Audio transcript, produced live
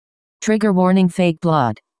Trigger warning: fake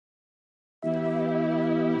blood.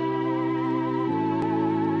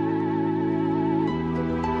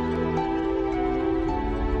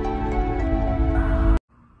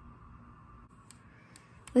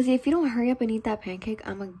 Lizzy, if you don't hurry up and eat that pancake,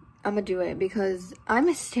 I'ma do it because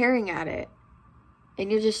I'm staring at it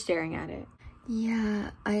and you're just staring at it. Yeah,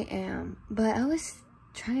 I am, but I was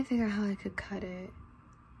trying to figure out how I could cut it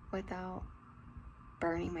without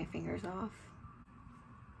burning my fingers off.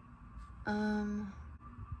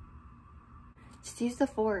 Just use the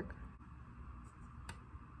fork.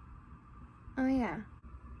 Oh yeah.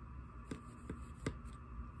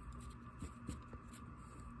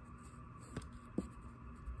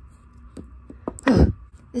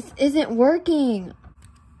 This isn't working.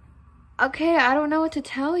 Okay, I don't know what to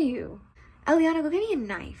tell you. Eliana, go get me a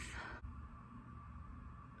knife.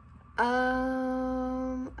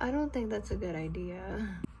 I don't think that's a good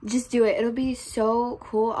idea. Just do it. It'll be so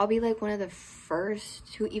cool. I'll be like one of the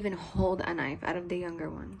first to even hold a knife out of the younger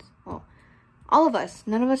ones. Well, all of us.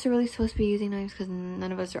 None of us are really supposed to be using knives because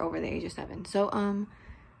none of us are over the age of 7. So,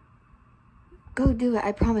 go do it.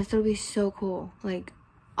 I promise it'll be so cool. Like,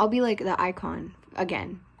 I'll be like the icon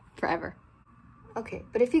again, forever. Okay,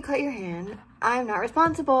 but if you cut your hand, I'm not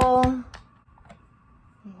responsible.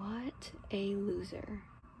 What a loser.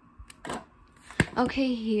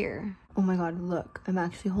 Okay, here. Oh my god, look. I'm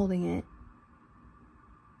actually holding it.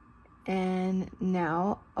 And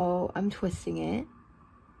now, oh, I'm twisting it.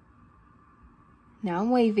 Now I'm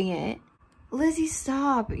waving it. Lizzy,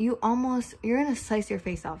 stop. You're gonna slice your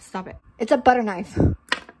face off. Stop it. It's a butter knife.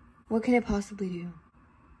 What can it possibly do?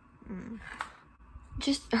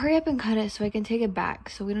 Just hurry up and cut it so I can take it back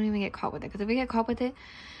so we don't even get caught with it. Because if we get caught with it,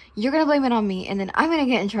 you're gonna blame it on me, and then I'm gonna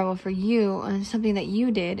get in trouble for you on something that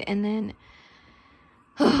you did, and then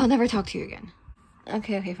I'll never talk to you again.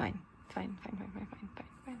 Okay, fine. Fine.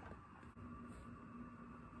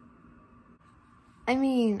 I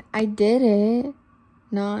mean, I did it.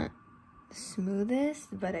 Not smoothest,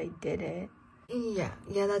 but I did it. Yeah,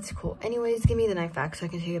 that's cool. Anyways, give me the knife back so I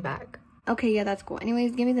can take it back. Okay, yeah, that's cool.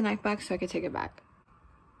 Anyways, give me the knife back so I can take it back.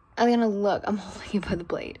 Eliana, look, I'm holding you by the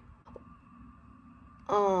blade.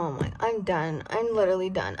 Oh my, I'm done. I'm literally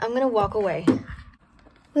done. I'm gonna walk away.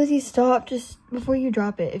 Lizzy, stop just before you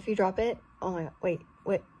drop it. If you drop it, oh my god, wait,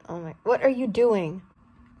 oh my, what are you doing?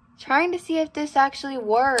 Trying to see if this actually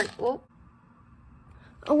worked. Whoa.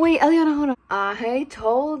 Oh wait, Eliana, hold on. I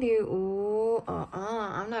told you. Ooh,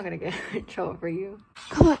 I'm not gonna get in trouble for you.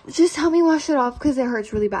 Come on, just help me wash it off because it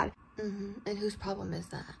hurts really bad. And whose problem is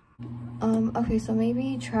that? Okay, so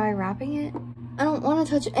maybe try wrapping it. I don't want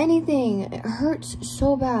to touch anything. It hurts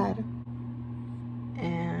so bad.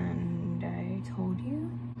 And I told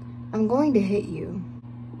you. I'm going to hit you.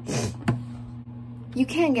 You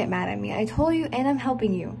can't get mad at me. I told you and I'm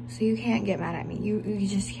helping you. So you can't get mad at me. You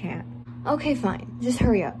just can't. Okay, fine. Just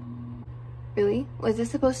hurry up. Really? Was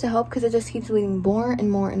this supposed to help? Because it just keeps bleeding more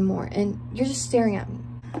and more and more. And you're just staring at me.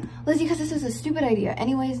 Lizzy, because this is a stupid idea.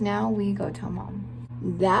 Anyways, now we go tell mom.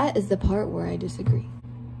 That is the part where I disagree.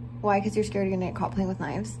 Why? Because you're scared you're gonna get caught playing with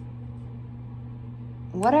knives?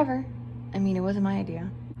 Whatever. I mean, it wasn't my idea.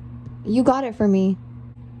 You got it for me.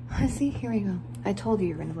 See, here we go. I told you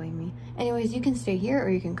you're gonna blame me. Anyways, you can stay here or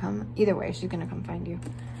you can come. Either way, she's gonna come find you.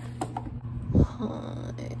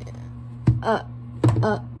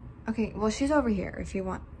 Okay, well, she's over here if you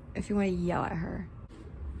want to yell at her.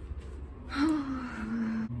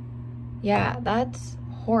 Yeah, that's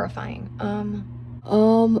horrifying.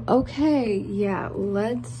 Okay, yeah,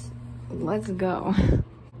 let's go.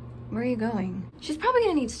 Where are you going? She's probably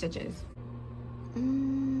gonna need stitches.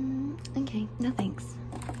 Okay, no thanks.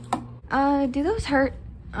 Do those hurt?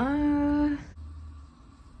 It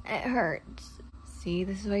hurts. See,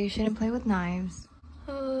 this is why you shouldn't play with knives.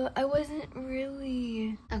 I wasn't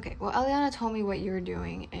really... Okay, well, Eliana told me what you were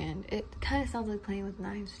doing, and it kind of sounds like playing with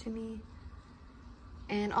knives to me.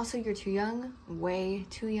 And also, you're too young, way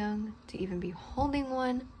too young, to even be holding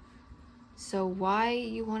one. So why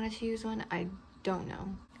you wanted to use one, I don't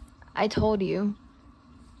know. I told you.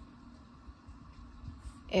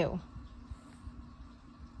 Ew.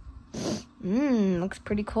 Looks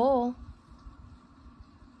pretty cool.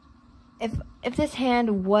 If this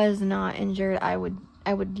hand was not injured, I would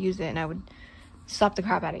use it and I would slap the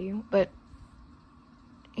crap out of you. But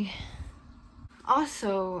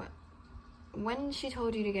also, when she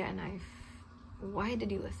told you to get a knife, why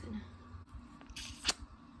did you listen?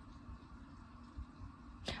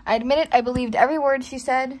 I admit it, I believed every word she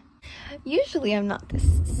said. Usually I'm not this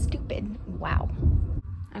stupid. Wow.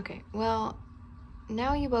 Okay, well,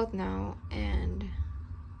 now you both know, and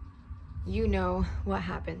you know what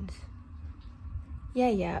happens.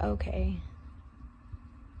 Yeah, okay.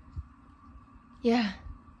 Yeah,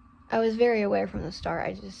 I was very aware from the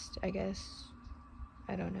start. I guess,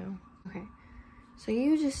 I don't know. Okay, so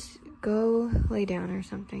you just go lay down or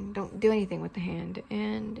something. Don't do anything with the hand.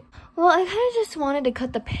 And, well, I kind of just wanted to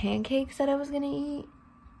cut the pancakes that I was gonna eat.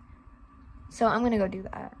 So I'm gonna go do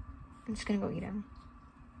that. I'm just gonna go eat them.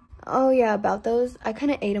 Oh yeah, about those, I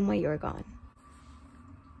kind of ate them while you were gone.